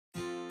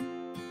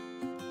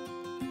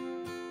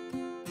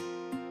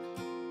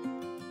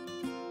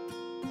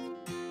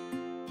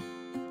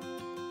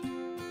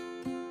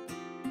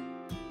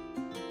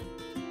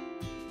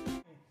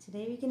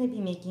Today we're going to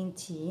be making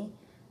tea,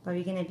 but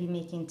we're going to be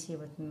making tea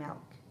with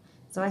milk.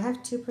 So I have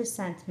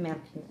 2% milk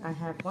here. I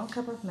have 1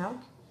 cup of milk,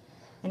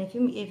 and if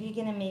you're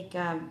going to make,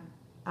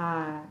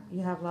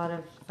 you have a lot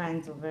of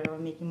friends over or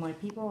making more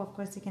people, of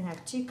course you can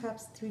have 2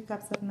 cups, 3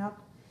 cups of milk,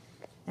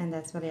 and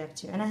that's what I have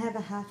too. And I have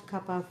a 1/2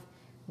 cup of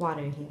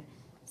water here.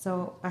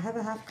 So I have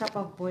a 1/2 cup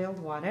of boiled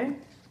water,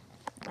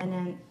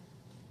 and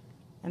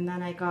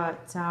then I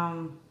got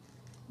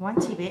 1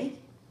 tea bag,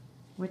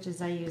 which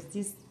is I use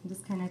this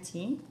kind of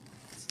tea.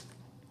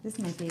 This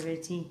is my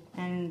favorite tea,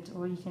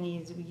 or you can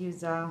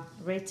use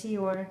red tea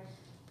or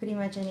pretty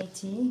much any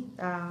tea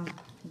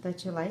that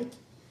you like.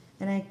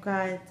 And I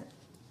got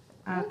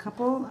a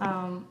couple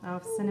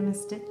of cinnamon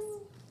sticks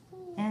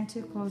and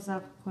 2 cloves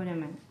of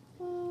cardamom.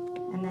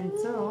 And then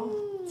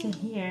to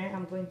here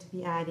I'm going to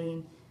be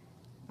adding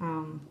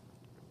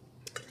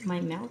my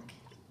milk.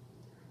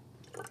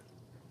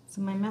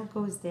 So my milk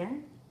goes there.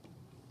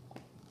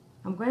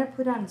 I'm going to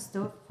put on the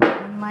stove.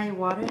 When my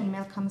water and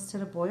milk comes to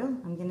the boil,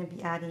 I'm going to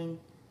be adding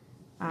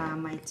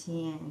my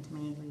tea and my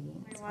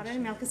ingredients. My water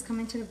and milk is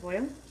coming to the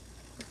boil.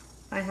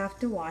 I have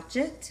to watch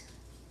it.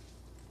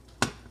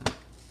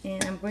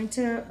 And I'm going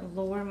to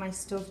lower my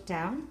stove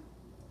down.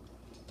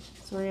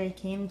 Sorry, I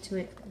came to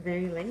it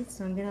very late,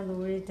 so I'm going to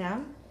lower it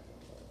down.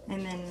 And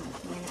then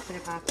I'm going to put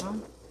it back on.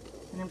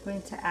 And I'm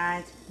going to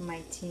add my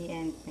tea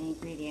and my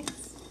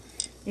ingredients.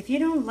 If you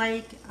don't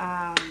like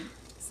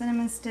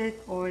cinnamon stick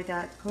or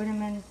that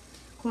cardamom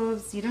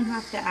cloves, you don't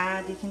have to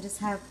add. You can just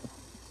have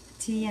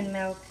tea and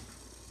milk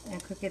and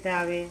cook it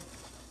that way,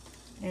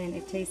 and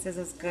it tastes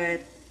as good.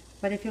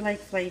 But if you like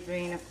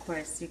flavoring, of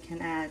course you can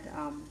add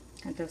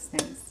those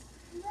things.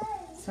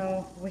 So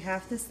we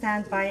have to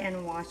stand by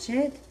and watch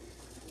it.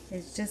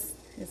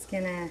 It's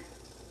gonna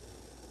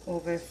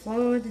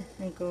overflow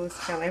and go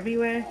spill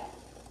everywhere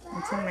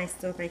until my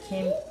stove. I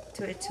came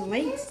to it too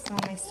late, so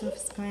my stove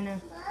is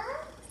kinda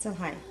still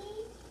high.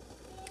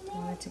 I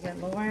want it to get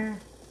lower.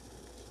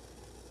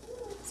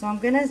 So I'm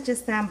gonna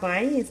just stand by.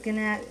 It's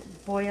gonna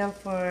boil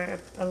for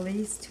at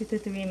least 2 to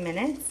 3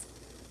 minutes,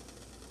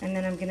 and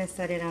then I'm gonna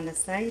set it on the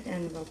side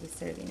and we'll be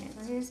serving it.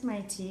 So here's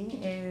my tea.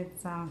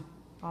 It's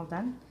all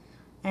done,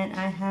 and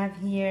I have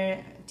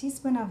here a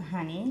teaspoon of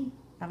honey.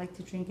 I like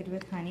to drink it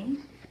with honey.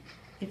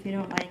 If you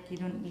don't like, you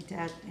don't need to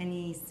add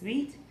any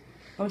sweet.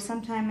 Or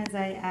sometimes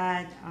I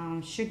add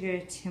sugar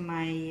to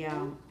my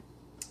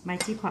my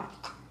teapot.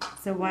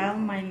 So while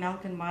my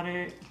milk and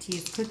water tea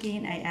is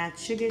cooking, I add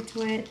sugar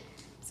to it.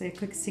 So it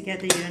cooks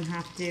together. You don't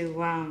have to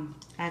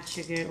add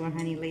sugar or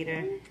honey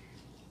later.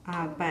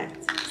 But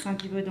some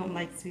people don't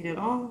like sweet at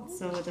all,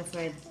 so that's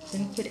why I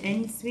didn't put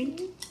any sweet.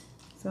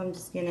 So I'm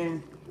just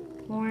gonna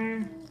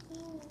pour,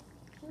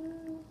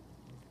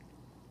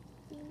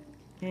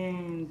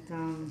 and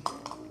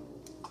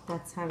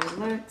that's how it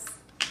looks.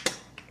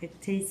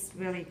 It tastes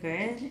really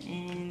good,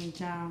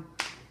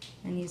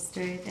 and you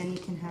stir it, and you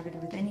can have it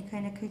with any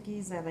kind of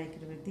cookies. I like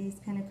it with these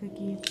kind of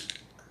cookies.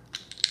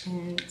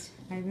 And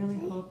I really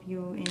hope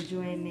you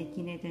enjoy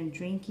making it and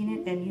drinking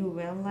it, and you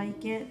will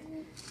like it.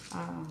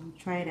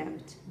 Try it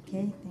out.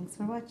 Okay, thanks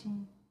for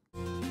watching.